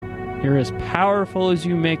You're as powerful as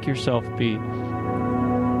you make yourself be.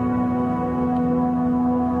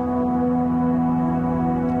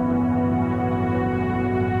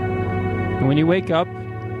 And when you wake up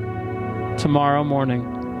tomorrow morning,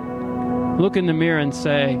 look in the mirror and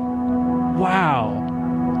say, wow,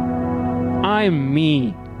 I'm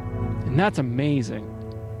me. And that's amazing.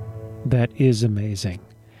 That is amazing.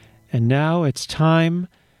 And now it's time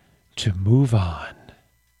to move on.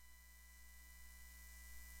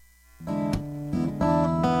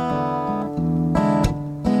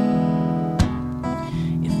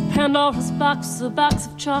 If Pandora's box is a box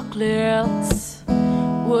of chocolates,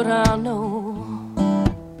 would I know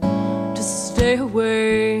to stay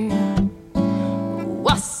away? Oh,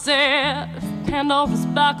 I said, if Pandora's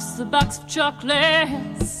box is a box of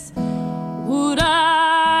chocolates, would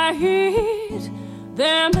I eat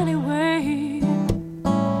them anyway?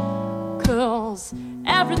 'Cause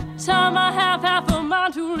every time I have half a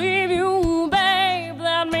mind to leave you, babe,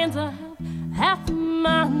 that means I have half a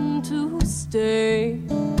mind to stay.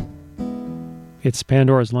 It's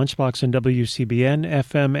Pandora's Lunchbox on WCBN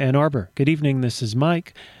FM Ann Arbor. Good evening, this is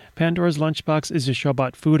Mike. Pandora's Lunchbox is a show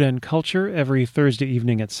about food and culture every Thursday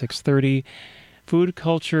evening at 6:30. Food,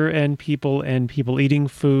 culture, and people eating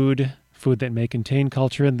food that may contain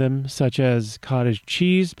culture in them, such as cottage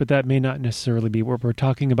cheese, but that may not necessarily be what we're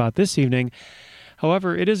talking about this evening.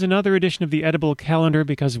 However, it is another edition of the Edible Calendar,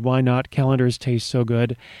 because why not? Calendars taste so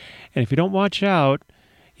good. And if you don't watch out,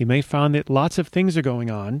 you may find that lots of things are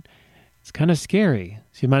going on. It's kind of scary,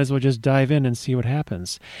 so you might as well just dive in and see what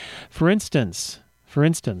happens. For instance,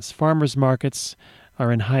 farmers markets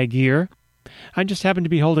are in high gear. I just happened to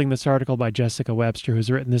be holding this article by Jessica Webster,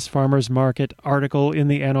 who's written this farmers market article in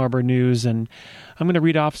the Ann Arbor News, and I'm going to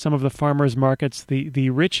read off some of the farmers markets, the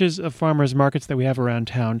riches of farmers markets that we have around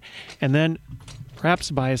town, and then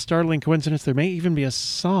perhaps by a startling coincidence, there may even be a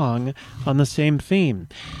song on the same theme.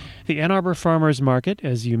 The Ann Arbor Farmers Market,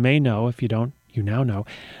 as you may know, if you don't, you now know,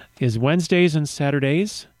 is Wednesdays and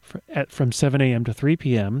Saturdays from 7 a.m. to 3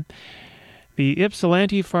 p.m. The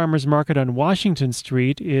Ypsilanti Farmers Market on Washington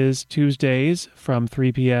Street is Tuesdays from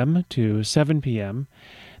 3 p.m. to 7 p.m.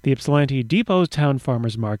 The Ypsilanti Depottown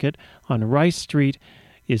Farmers Market on Rice Street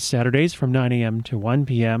is Saturdays from 9 a.m. to 1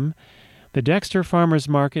 p.m. The Dexter Farmers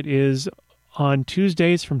Market is on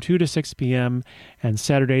Tuesdays from 2 to 6 p.m. and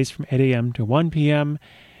Saturdays from 8 a.m. to 1 p.m.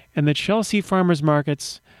 And the Chelsea Farmers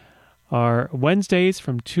Markets are Wednesdays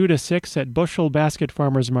from 2 to 6 at Bushel Basket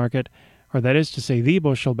Farmers Market, or that is to say the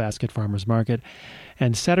Bushel Basket Farmers Market,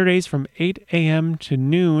 and Saturdays from 8 a.m. to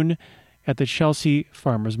noon at the Chelsea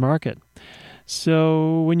Farmers Market.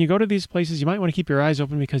 So when you go to these places, you might want to keep your eyes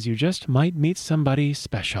open, because you just might meet somebody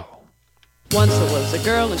special. Once there was a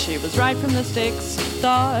girl and she was right from the sticks.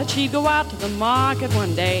 Thought she'd go out to the market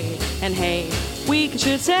one day, and hey, we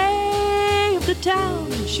should save the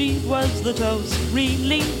town. She was the toast,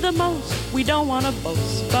 really the most. We don't want to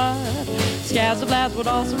boast, but scabs of lads would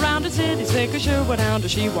all surround her. City slicker sure would hound her.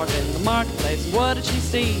 She walked in the marketplace, and what did she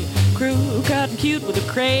see? Crew cut and cute with a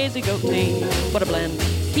crazy goatee. What a blend.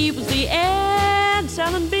 He was the Ed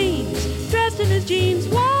selling beans, dressed in his jeans.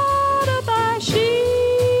 What a buy. She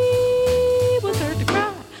was heard to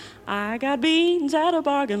cry, I got beans at a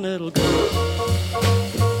bargain, little girl.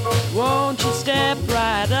 Won't you step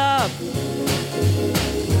right up?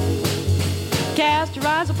 Cast your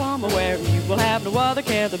eyes upon my wear, you will have no other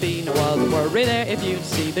care. There'll be no other worry there if you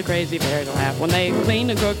see the crazy bears will laugh when they clean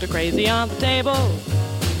and cooked a crazy on the table.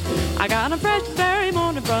 I got them fresh this very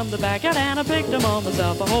morning from the backyard, and I picked them all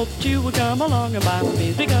myself. I hope that you would come along and buy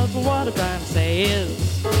these, because what I'm trying to say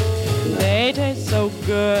is they taste so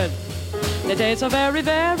good. They taste so very,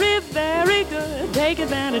 very, very good. Take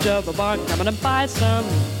advantage of a bargain, come in and buy some.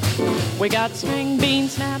 We got string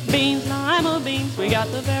beans, snap beans, lima beans. We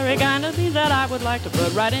got the very kind of beans that I would like to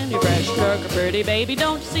put right in your fresh crook. Pretty baby,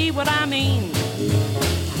 don't you see what I mean?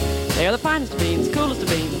 They're the finest of beans, coolest of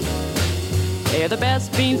beans. They're the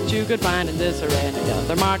best beans that you could find in this or any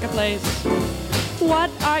other marketplace.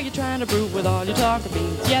 What are you trying to prove with all your talk of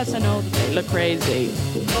beans? Yes, I know that they look crazy,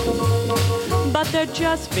 but they're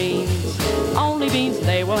just beans. Only beans,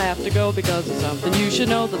 they will have to go because of something you should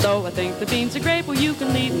know. That though I think the beans are great, well, you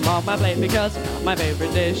can leave them off my plate because they're not my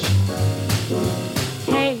favorite dish.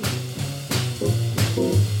 Hey,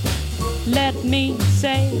 let me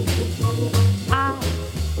say, I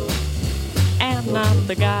am not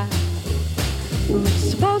the guy who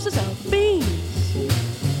supposes of beans.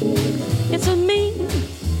 It's a means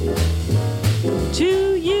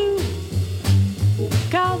to you,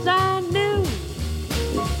 'cause I knew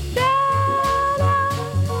that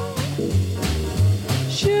I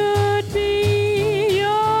should be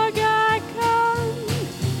your guy. Come,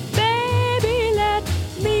 baby.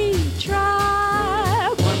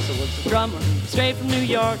 straight from New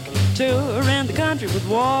York, touring the country with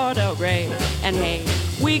Wardell Gray. And hey,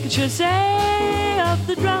 we could sure say of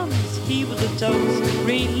the drums, he was a toast,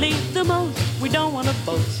 really the most. We don't want to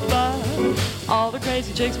boast, but all the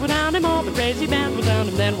crazy chicks were down him, all the crazy bands were down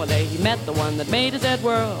him. Then one day he met the one that made his head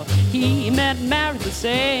whirl. He met and married the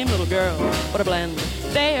same little girl. What a blend.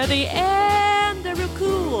 They are the end, they're real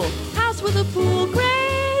cool. House with a pool,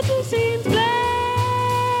 crazy scenes, blame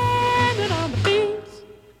it on the beans.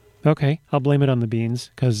 Okay, I'll blame it on the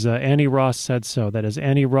beans, because Annie Ross said so. That is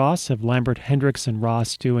Annie Ross of Lambert, Hendricks, and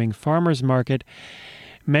Ross doing Farmer's Market,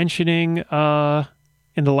 mentioning in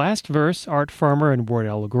the last verse Art Farmer and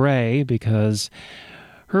Wardell Gray, because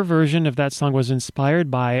her version of that song was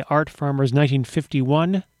inspired by Art Farmer's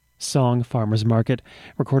 1951 song Farmer's Market,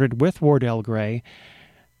 recorded with Wardell Gray.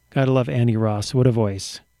 Gotta love Annie Ross. What a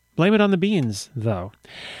voice. Blame it on the beans, though.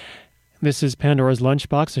 This is Pandora's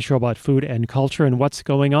Lunchbox, a show about food and culture and what's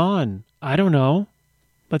going on. I don't know.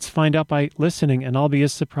 Let's find out by listening, and I'll be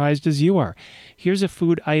as surprised as you are. Here's a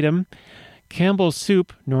food item. Campbell's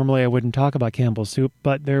Soup. Normally I wouldn't talk about Campbell's Soup,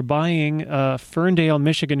 but they're buying a Ferndale,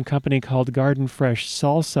 Michigan company called Garden Fresh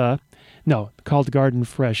Salsa. No, called Garden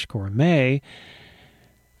Fresh Gourmet.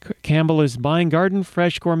 Campbell is buying Garden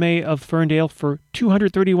Fresh Gourmet of Ferndale for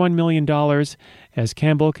 $231 million as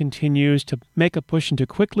Campbell continues to make a push into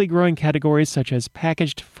quickly growing categories such as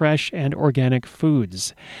packaged, fresh, and organic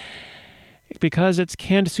foods. Because its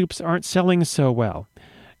canned soups aren't selling so well.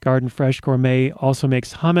 Garden Fresh Gourmet also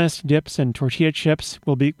makes hummus, dips, and tortilla chips,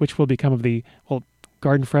 which will become of the,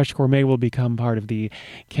 Garden Fresh Gourmet will become part of the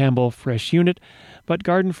Campbell Fresh unit, but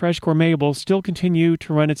Garden Fresh Gourmet will still continue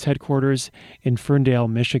to run its headquarters in Ferndale,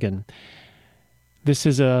 Michigan. This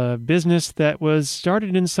is a business that was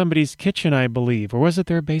started in somebody's kitchen, I believe, or was it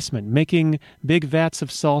their basement, making big vats of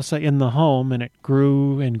salsa in the home, and it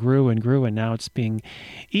grew and grew and grew, and now it's being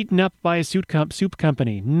eaten up by a soup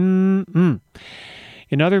company. In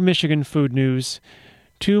other Michigan food news,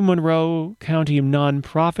 2 Monroe County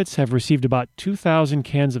nonprofits have received about 2,000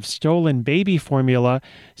 cans of stolen baby formula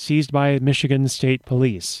seized by Michigan State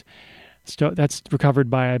Police. That's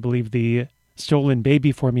recovered by, I believe, the Stolen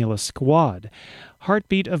Baby Formula Squad.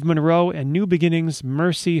 Heartbeat of Monroe and New Beginnings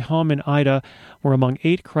Mercy Home in Ida were among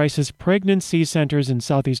 8 crisis pregnancy centers in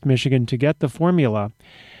southeast Michigan to get the formula.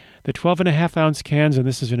 The 12.5-ounce cans, and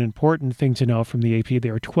this is an important thing to know from the AP, they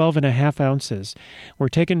are 12.5 ounces, were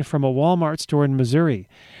taken from a Walmart store in Missouri.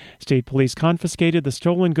 State police confiscated the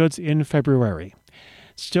stolen goods in February.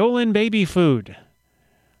 Stolen baby food.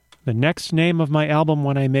 The next name of my album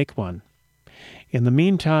when I make one. In the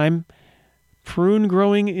meantime, prune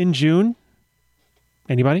growing in June.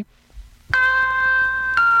 Anybody?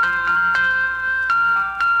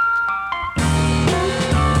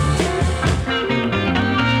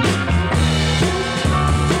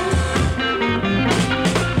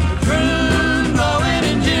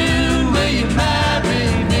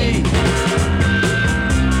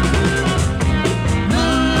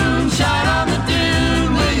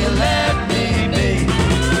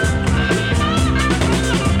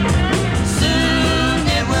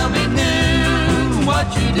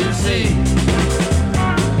 You do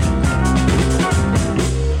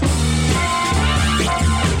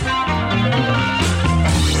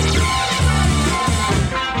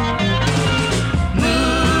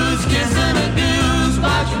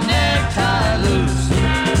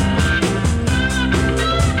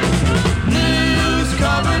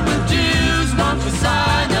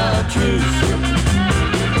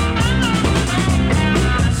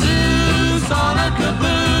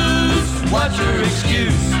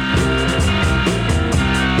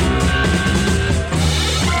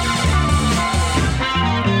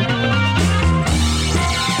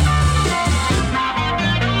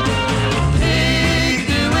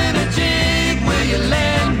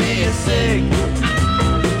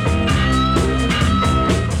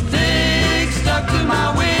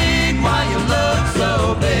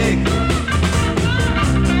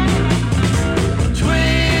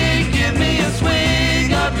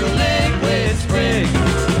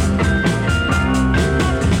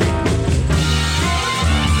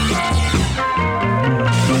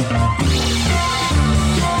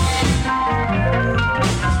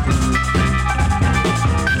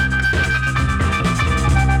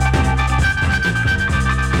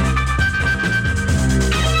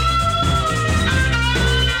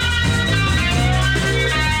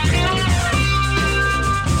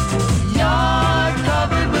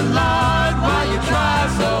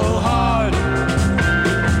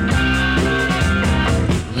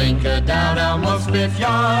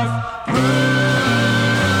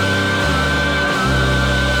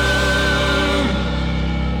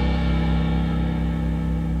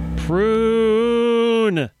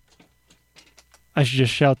I should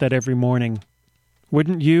just shout that every morning.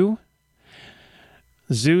 Wouldn't you?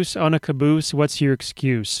 Zeus on a caboose, what's your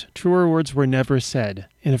excuse? Truer words were never said,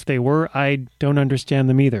 and if they were, I don't understand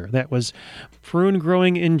them either. That was Prune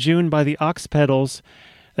Growing in June by the Ox Pedals.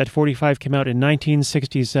 That 45 came out in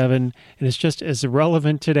 1967, and it's just as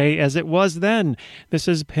relevant today as it was then. This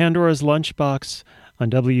is Pandora's Lunchbox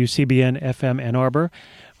on WCBN FM Ann Arbor.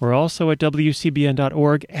 We're also at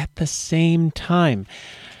WCBN.org at the same time.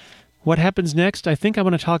 What happens next? I think I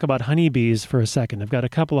want to talk about honeybees for a second. I've got a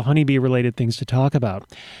couple of honeybee-related things to talk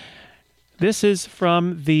about. This is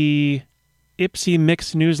from the Ypsi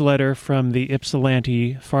Mix newsletter from the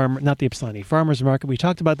Ypsilanti Farmers Market. We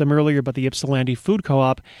talked about them earlier, but the Ypsilanti Food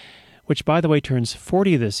Co-op, which, by the way, turns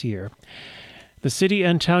 40 this year. The city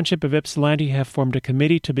and township of Ypsilanti have formed a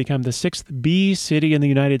committee to become the 6th bee city in the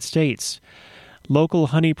United States. Local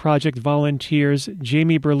Honey Project volunteers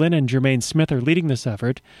Jamie Berlin and Jermaine Smith are leading this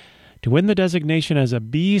effort. To win the designation as a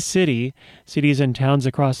bee city, cities and towns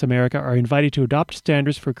across America are invited to adopt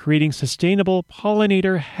standards for creating sustainable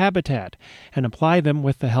pollinator habitat and apply them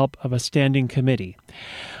with the help of a standing committee.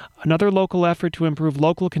 Another local effort to improve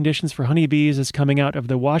local conditions for honeybees is coming out of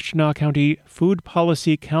the Washtenaw County Food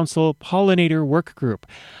Policy Council Pollinator Work Group.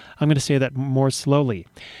 I'm going to say that more slowly.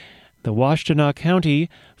 The Washtenaw County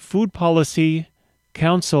Food Policy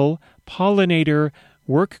Council Pollinator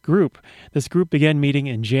Work Group. This group began meeting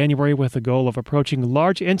in January with the goal of approaching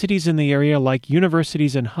large entities in the area like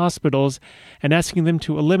universities and hospitals and asking them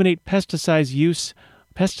to eliminate pesticide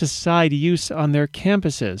use on their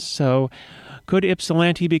campuses. So, could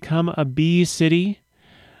Ypsilanti become a bee city?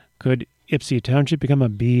 Could Ypsi Township become a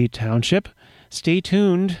bee township? Stay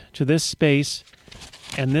tuned to this space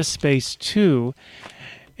and this space too.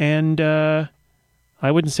 And I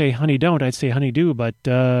wouldn't say honey don't, I'd say honey do, but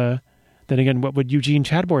then again, what would Eugene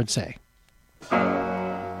Chadbourne say?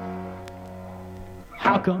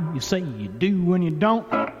 How come you say you do when you don't?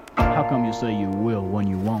 How come you say you will when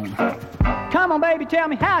you won't? Come on, baby, tell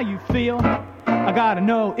me how you feel. I gotta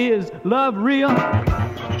know, is love real?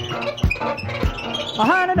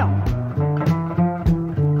 Honey, don't.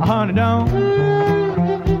 Honey, don't.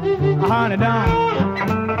 Honey, don't.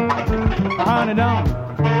 Honey, don't.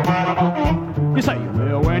 You say you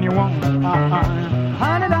will when you won't.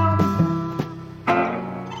 Honey, don't.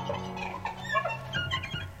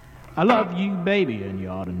 I love you, baby, and you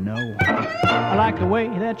ought to know. I like the way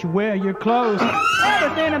that you wear your clothes.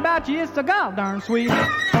 Everything about you is so goddamn sweet. You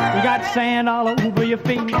got sand all over your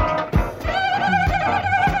feet.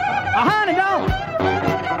 Honey, don't.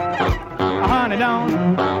 Honey, don't.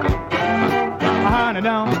 Honey,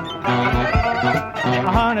 don't.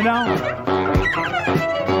 Honey, don't.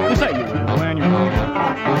 You say you will when you won't.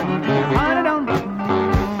 Honey, don't.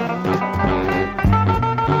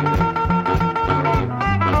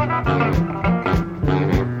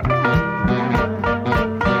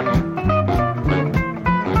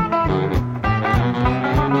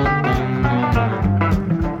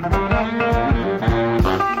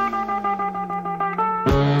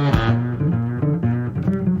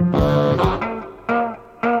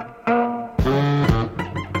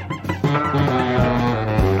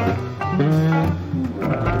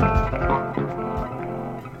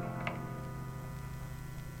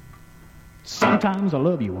 Sometimes I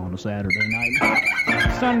love you on a Saturday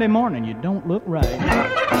night. Sunday morning, you don't look right.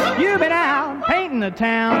 You've been out painting the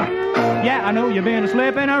town. Yeah, I know you've been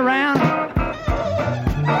slipping around.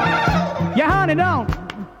 Yeah, honey, don't.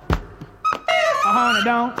 Honey,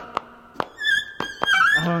 don't.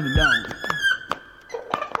 Honey, don't.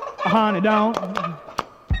 Honey, don't.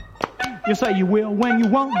 You say you will when you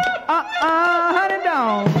won't. Honey,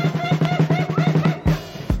 don't.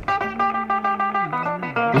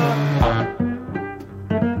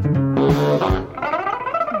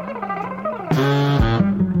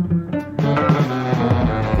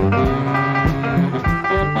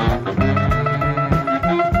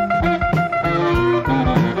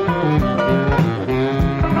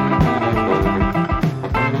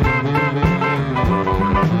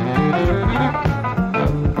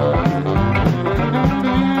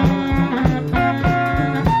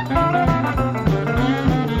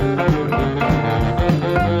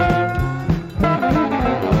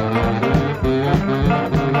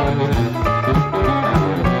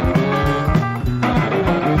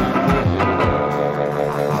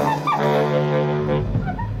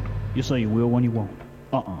 You say you will when you won't.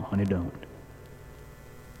 Honey, don't.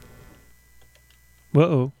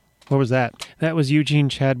 Whoa, what was that? That was Eugene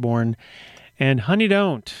Chadbourne. And honey,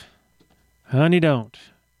 don't. Honey, don't.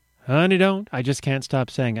 Honey, don't. I just can't stop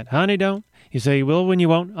saying it. Honey, don't. You say you will when you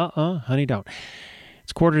won't. Honey, don't.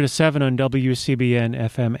 It's 6:45 on WCBN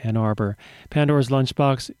FM Ann Arbor. Pandora's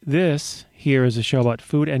Lunchbox. This here is a show about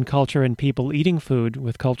food and culture and people eating food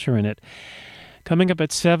with culture in it. Coming up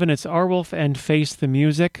at 7, it's Arwolf and Face the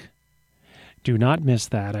Music. Do not miss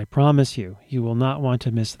that, I promise you. You will not want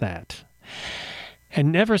to miss that.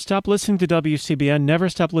 And never stop listening to WCBN. Never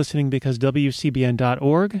stop listening, because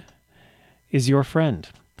WCBN.org is your friend.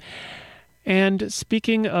 And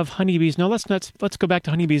speaking of honeybees, now let's go back to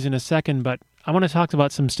honeybees in a second, but I want to talk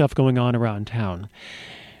about some stuff going on around town.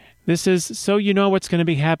 This is so you know what's going to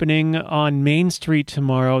be happening on Main Street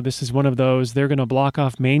tomorrow. This is one of those, they're going to block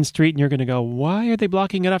off Main Street, and you're going to go, why are they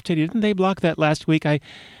blocking it off today? Didn't they block that last week?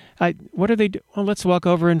 What are they doing? Well, let's walk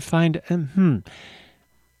over and find,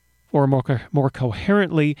 Or more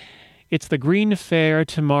coherently, it's the Green Fair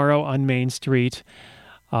tomorrow on Main Street.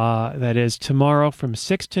 That is tomorrow from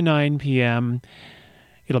 6 to 9 p.m.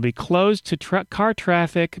 It'll be closed to car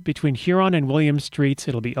traffic between Huron and William Streets.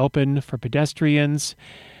 It'll be open for pedestrians.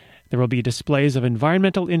 There will be displays of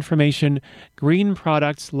environmental information, green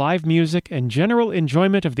products, live music, and general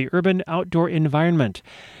enjoyment of the urban outdoor environment.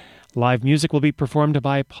 Live music will be performed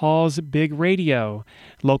by Paul's Big Radio.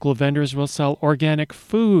 Local vendors will sell organic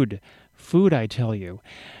food. Food, I tell you.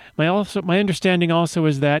 My understanding also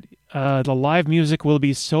is that the live music will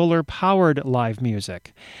be solar-powered live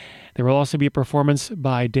music. There will also be a performance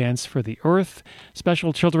by Dance for the Earth,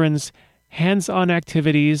 special children's hands-on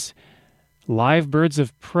activities, live birds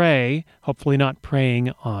of prey, hopefully not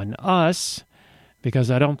preying on us, because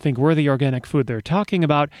I don't think we're the organic food they're talking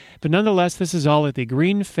about. But nonetheless, this is all at the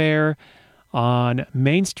Green Fair on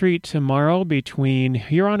Main Street tomorrow between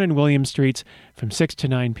Huron and William Streets from 6 to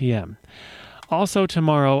 9 p.m. Also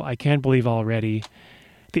tomorrow, I can't believe already,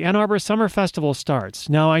 the Ann Arbor Summer Festival starts.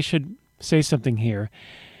 Now, I should say something here.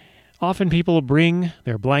 Often people bring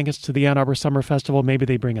their blankets to the Ann Arbor Summer Festival. Maybe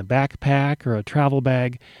they bring a backpack or a travel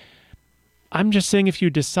bag. I'm just saying, if you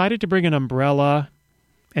decided to bring an umbrella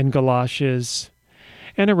and galoshes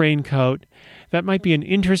and a raincoat, that might be an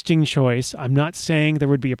interesting choice. I'm not saying there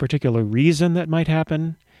would be a particular reason that might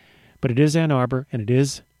happen, but it is Ann Arbor and it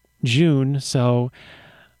is June, so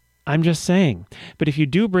I'm just saying. But if you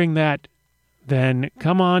do bring that, then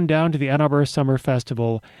come on down to the Ann Arbor Summer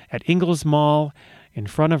Festival at Ingalls Mall in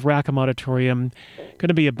front of Rackham Auditorium. Going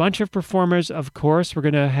to be a bunch of performers, of course. We're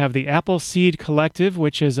going to have the Appleseed Collective,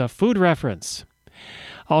 which is a food reference.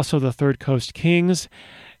 Also the Third Coast Kings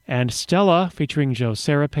and Stella, featuring Joe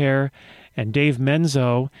Sarapair, and Dave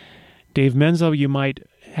Menzo. Dave Menzo, you might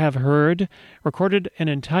have heard, recorded an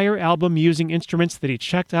entire album using instruments that he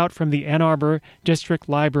checked out from the Ann Arbor District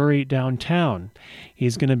Library downtown.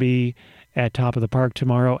 He's going to be at Top of the Park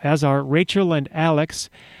tomorrow, as are Rachel and Alex,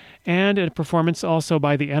 and a performance also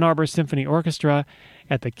by the Ann Arbor Symphony Orchestra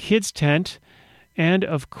at the Kids Tent. And,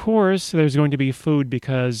 of course, there's going to be food,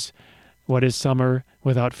 because what is summer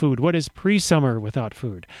without food? What is pre-summer without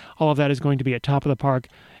food? All of that is going to be at Top of the Park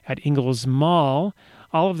at Ingalls Mall.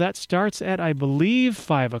 All of that starts at, I believe,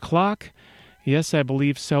 5 o'clock. Yes, I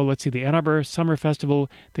believe so. Let's see, the Ann Arbor Summer Festival,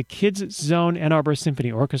 the Kids Zone Ann Arbor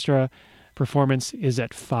Symphony Orchestra performance is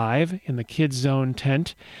at 5 in the Kids Zone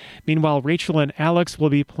tent. Meanwhile, Rachel and Alex will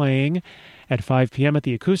be playing at 5 p.m. at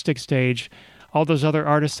the acoustic stage. All those other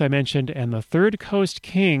artists I mentioned and the Third Coast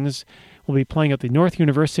Kings will be playing at the North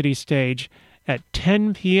University stage at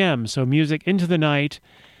 10 p.m., so music into the night.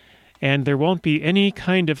 And there won't be any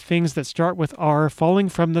kind of things that start with R falling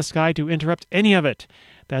from the sky to interrupt any of it.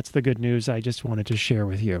 That's the good news I just wanted to share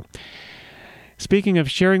with you. Speaking of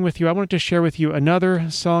sharing with you, I wanted to share with you another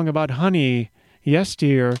song about honey. Yes,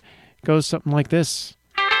 dear. It goes something like this.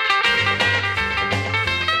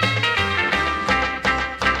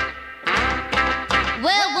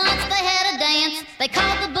 Well, once they had a dance, they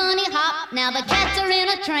called the bunny hop. Now the cats are in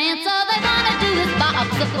a trance, all they want to do is bop.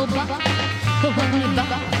 Oh, bop, oh, honey, bop.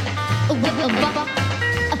 Oh, bop, oh,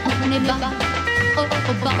 honey, bop. Oh, bop,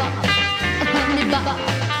 oh, honey, bop.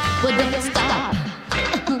 Well, don't stop,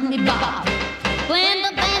 oh, honey, bop. When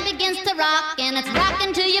the band begins to rock and it's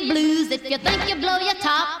rocking to your blues, if you think you blow your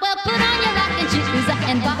top, well, put on your rocking shoes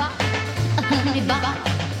and bop, oh, honey, bop.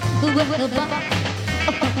 Oh, bop,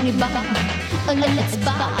 oh, honey, bop. Oh, let's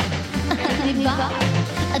bop, oh, honey, bop.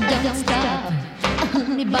 Don't stop, oh,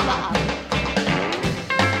 honey, bop.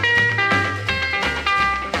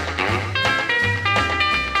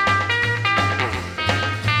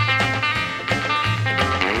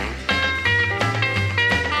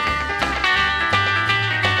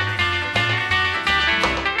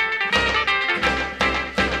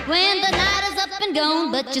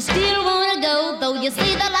 But you still wanna go, though you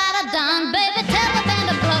see the light of dawn. Baby, tell the band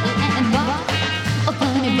to plug and bop, oh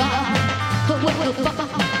honey bop, oh bop,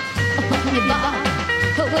 oh honey bop,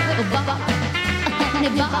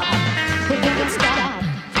 honey bop, don't stop,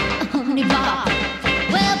 honey bop.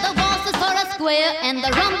 Well, the waltz is for a square and the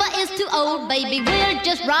rumba is too old, baby. We'll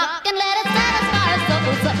just rock and let it satisfy our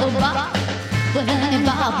soul. So bop, honey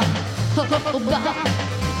bop, bop,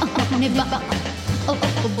 honey bop, bop,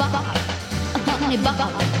 honey bop,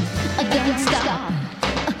 don't stop,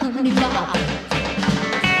 honey bop.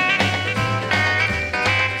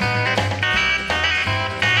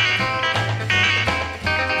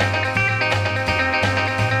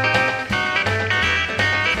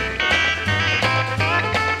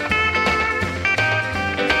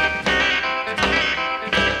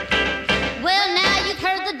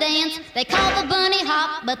 They call the bunny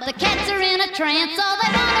hop, but the cats are in a trance. All they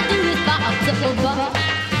wanna do is bop, so bop,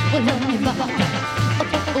 honey bop, bop,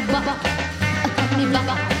 honey bop, bop,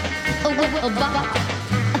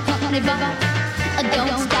 honey bop,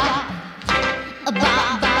 don't stop,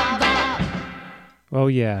 bop, bop, bop. Oh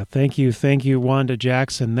yeah, thank you, Wanda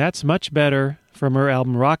Jackson. That's much better from her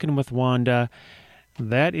album Rockin' with Wanda.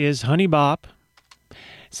 That is Honey Bop.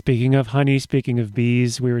 Speaking of honey, speaking of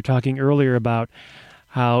bees, we were talking earlier about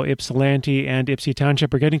how Ypsilanti and Ypsi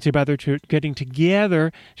Township are getting together to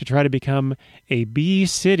try to become a bee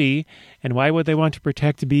city. And why would they want to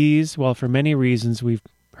protect bees? Well, for many reasons we've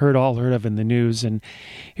heard of in the news. And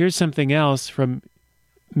here's something else from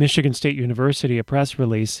Michigan State University. A press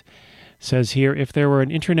release says here, if there were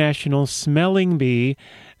an international smelling bee,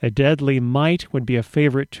 a deadly mite would be a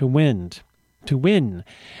favorite to win.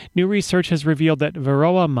 New research has revealed that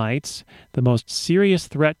Varroa mites, the most serious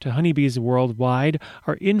threat to honeybees worldwide,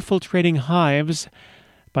 are infiltrating hives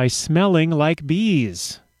by smelling like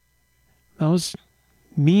bees. Those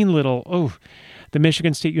mean little... The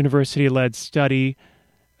Michigan State University-led study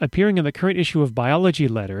appearing in the current issue of Biology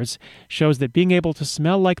Letters shows that being able to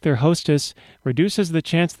smell like their hostess reduces the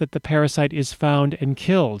chance that the parasite is found and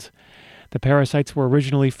killed. The parasites were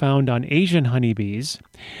originally found on Asian honeybees.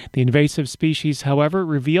 The invasive species, however,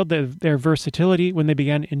 revealed their versatility when they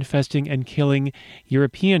began infesting and killing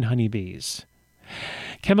European honeybees.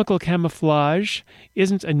 Chemical camouflage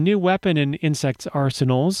isn't a new weapon in insects'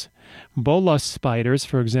 arsenals. Bolas spiders,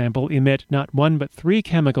 for example, emit not one but 3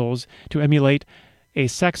 chemicals to emulate a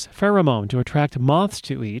sex pheromone to attract moths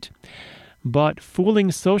to eat. But fooling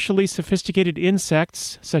socially sophisticated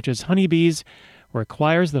insects, such as honeybees,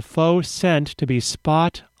 requires the faux scent to be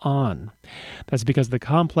spot on. That's because the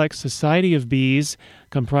complex society of bees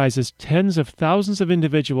comprises tens of thousands of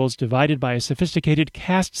individuals divided by a sophisticated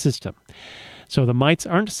caste system. So the mites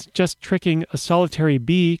aren't just tricking a solitary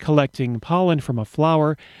bee collecting pollen from a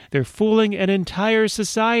flower, they're fooling an entire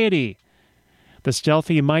society. The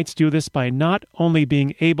stealthy mites do this by not only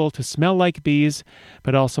being able to smell like bees,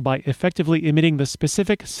 but also by effectively emitting the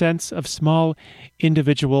specific scents of small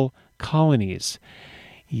individual colonies.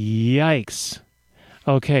 Yikes.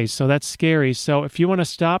 Okay, so that's scary. So if you want to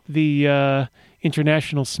stop the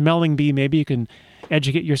international smelling bee, maybe you can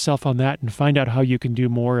educate yourself on that and find out how you can do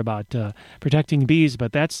more about protecting bees.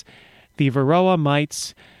 But that's the Varroa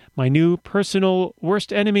mites, my new personal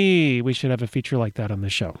worst enemy. We should have a feature like that on the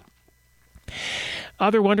show.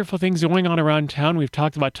 Other wonderful things going on around town. We've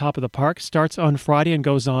talked about Top of the Park. Starts on Friday and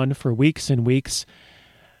goes on for weeks and weeks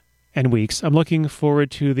and weeks. I'm looking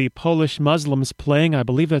forward to the Polish Muslims playing. I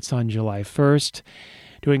believe that's on July 1st.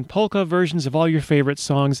 Doing polka versions of all your favorite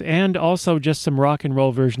songs and also just some rock and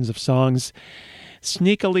roll versions of songs.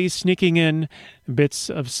 Sneakily sneaking in bits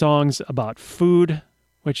of songs about food,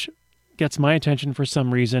 which gets my attention for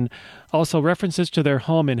some reason. Also references to their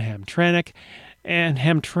home in Hamtramck,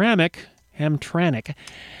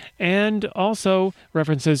 and also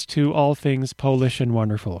references to all things Polish and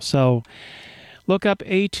wonderful. So look up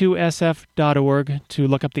a2sf.org to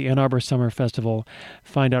look up the Ann Arbor Summer Festival,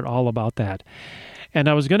 find out all about that. And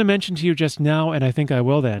I was going to mention to you just now, and I think I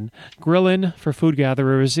will then, Grillin' for Food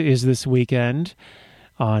Gatherers is this weekend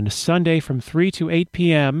on Sunday from 3 to 8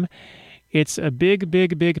 p.m. It's a big,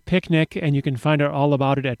 big, big picnic, and you can find out all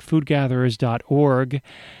about it at foodgatherers.org.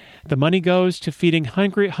 The money goes to feeding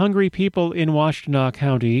hungry people in Washtenaw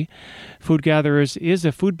County. Food Gatherers is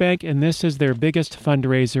a food bank, and this is their biggest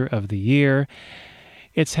fundraiser of the year.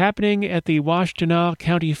 It's happening at the Washtenaw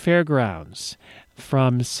County Fairgrounds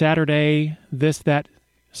from Saturday, this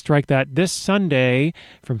Sunday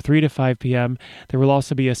from 3 to 5 p.m. There will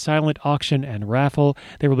also be a silent auction and raffle.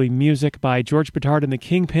 There will be music by George Bedard and the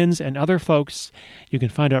Kingpins and other folks. You can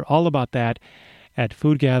find out all about that at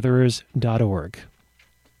foodgatherers.org.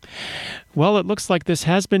 Well, it looks like this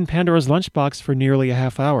has been Pandora's Lunchbox for nearly a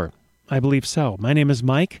half hour. I believe so. My name is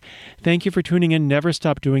Mike. Thank you for tuning in. Never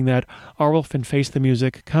stop doing that. Arwolf and Face the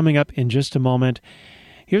Music coming up in just a moment.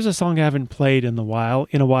 Here's a song I haven't played in a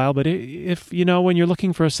while, but if you know, when you're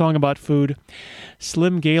looking for a song about food,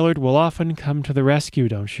 Slim Gaillard will often come to the rescue,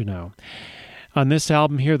 don't you know? On this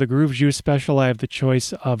album here, the Groove Juice Special, I have the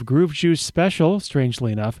choice of Groove Juice Special,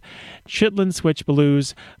 strangely enough, Chitlin Switch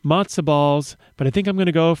Blues, Matzo Balls, but I think I'm going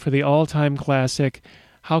to go for the all-time classic,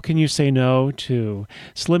 How Can You Say No, to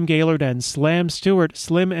Slim Gaillard and Slam Stewart.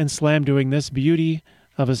 Slim and Slam doing this beauty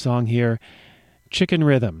of a song here, Chicken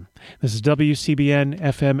Rhythm. This is WCBN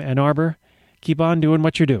FM Ann Arbor. Keep on doing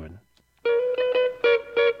what you're doing.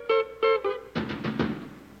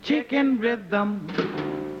 Chicken Rhythm.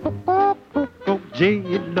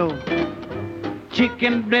 J-Lo,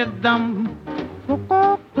 chicken rhythm,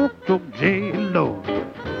 J-Lo,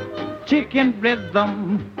 chicken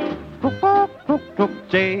rhythm,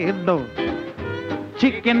 J-Lo,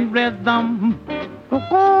 chicken rhythm,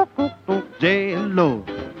 J-Lo,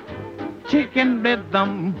 chicken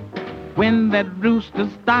rhythm. When that rooster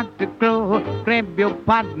starts to crow, grab your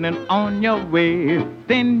partner on your way.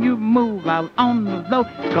 Then you move out on the low,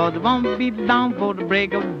 'cause it won't be long for the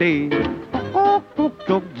break of day.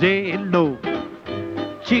 J-Lo,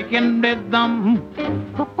 chicken rhythm,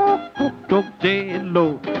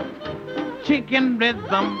 J-Lo, chicken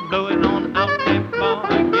rhythm, blowing on out there,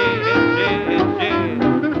 boy,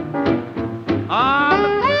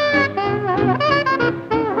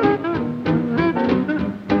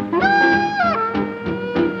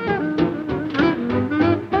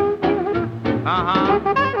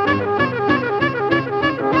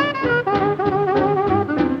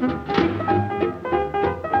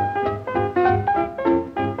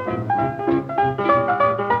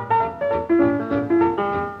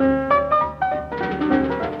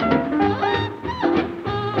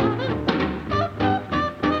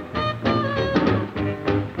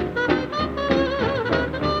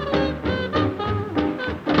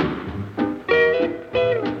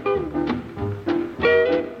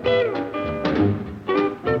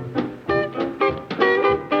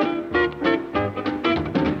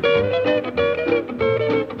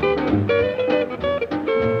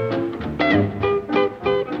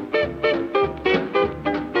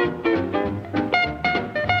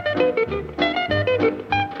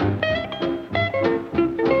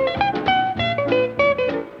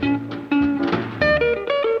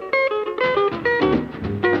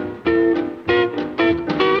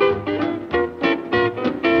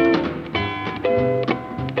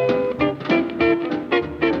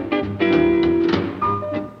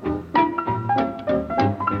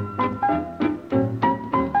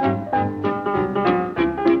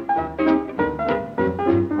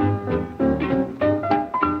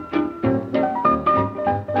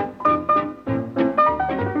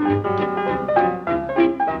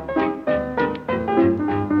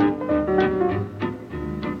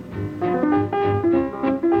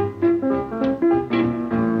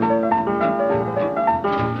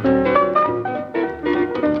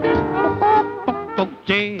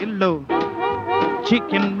 J-Lo,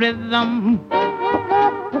 chicken rhythm,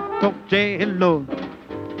 J-Lo,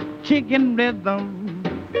 chicken rhythm,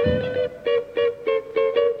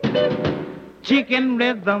 chicken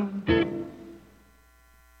rhythm.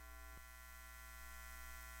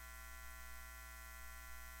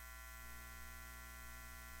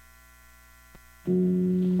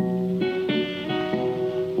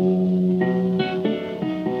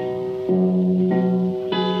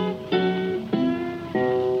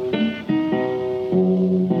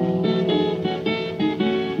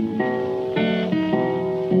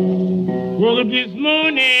 Woke up this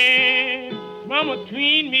morning from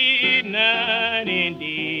between midnight and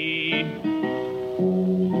day.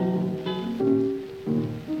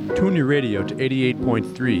 Tune your radio to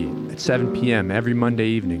 88.3 at 7 p.m. every Monday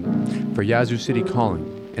evening for Yazoo City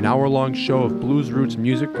Calling, an hour-long show of blues roots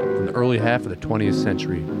music from the early half of the 20th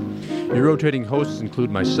century. Your rotating hosts include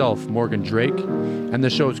myself, Morgan Drake, and the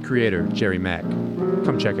show's creator, Jerry Mack.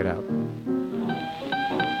 Come check it out.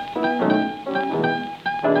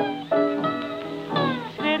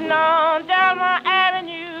 Sitting on Delmar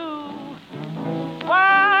Avenue,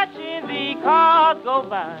 watching the cars go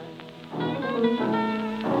by.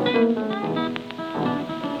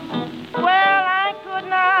 Well, I could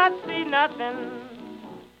not see nothing.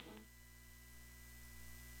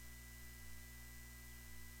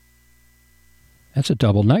 That's a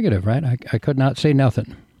double negative, right? I could not see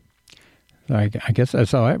nothing. I guess I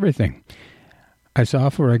saw everything. I saw,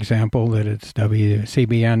 for example, that it's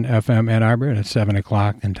WCBN FM Ann Arbor, and it's 7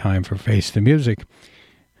 o'clock and time for Face the Music.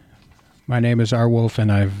 My name is R. Wolf,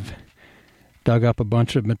 and I've dug up a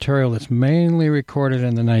bunch of material that's mainly recorded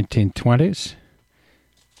in the 1920s.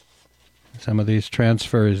 Some of these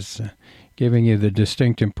transfers giving you the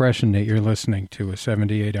distinct impression that you're listening to a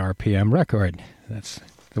 78 RPM record. That's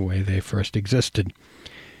the way they first existed.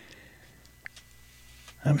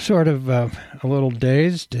 I'm sort of a little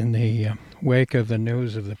dazed in the wake of the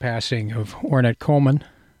news of the passing of Ornette Coleman,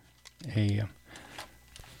 a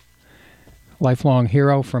lifelong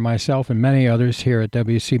hero for myself and many others here at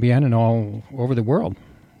WCBN and all over the world.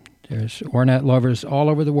 There's Ornette lovers all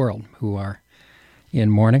over the world who are in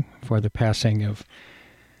mourning for the passing of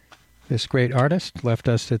this great artist. Left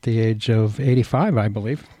us at the age of 85, I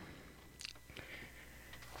believe.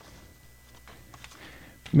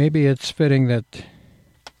 Maybe it's fitting that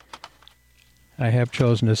I have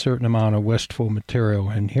chosen a certain amount of wistful material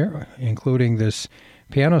in here, including this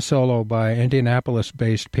piano solo by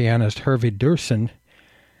Indianapolis-based pianist Hervey Durson,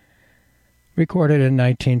 recorded in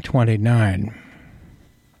 1929.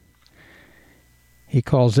 He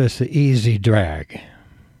calls this the easy drag.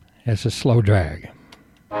 It's a slow drag.